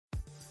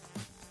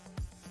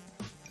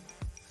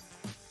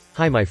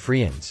Hi my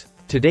friends.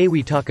 Today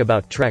we talk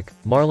about Trek.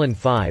 Marlin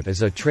 5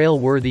 is a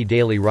trail-worthy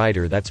daily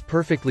rider that's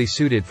perfectly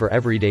suited for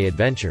everyday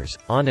adventures,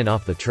 on and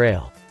off the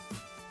trail.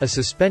 A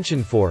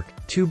suspension fork,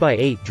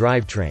 2x8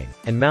 drivetrain,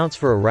 and mounts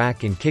for a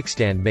rack and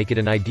kickstand make it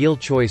an ideal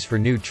choice for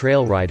new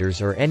trail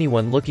riders or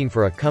anyone looking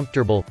for a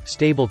comfortable,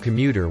 stable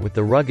commuter with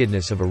the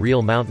ruggedness of a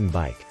real mountain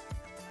bike.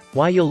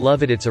 Why you'll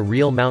love it: it's a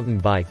real mountain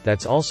bike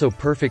that's also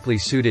perfectly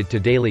suited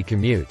to daily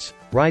commutes,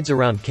 rides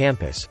around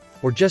campus,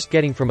 or just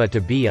getting from A to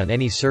B on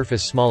any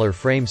surface. Smaller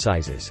frame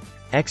sizes,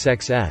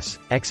 XXS,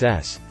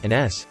 XS, and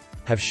S,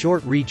 have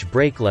short-reach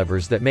brake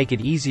levers that make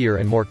it easier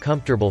and more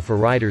comfortable for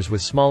riders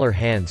with smaller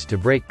hands to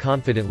brake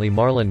confidently.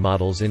 Marlin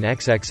models in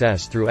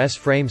XXS through S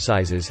frame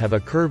sizes have a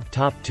curved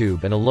top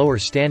tube and a lower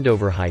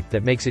standover height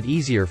that makes it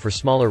easier for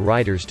smaller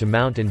riders to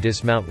mount and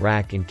dismount.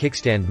 Rack and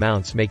kickstand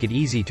mounts make it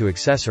easy to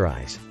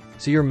accessorize,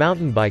 so your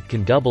mountain bike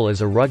can double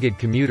as a rugged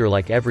commuter.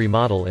 Like every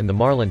model in the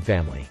Marlin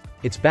family,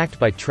 it's backed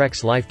by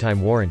Trek's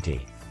lifetime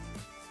warranty.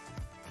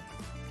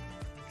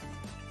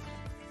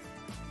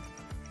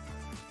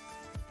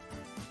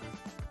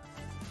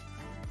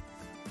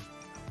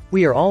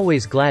 We are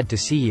always glad to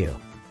see you.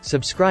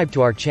 Subscribe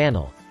to our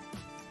channel.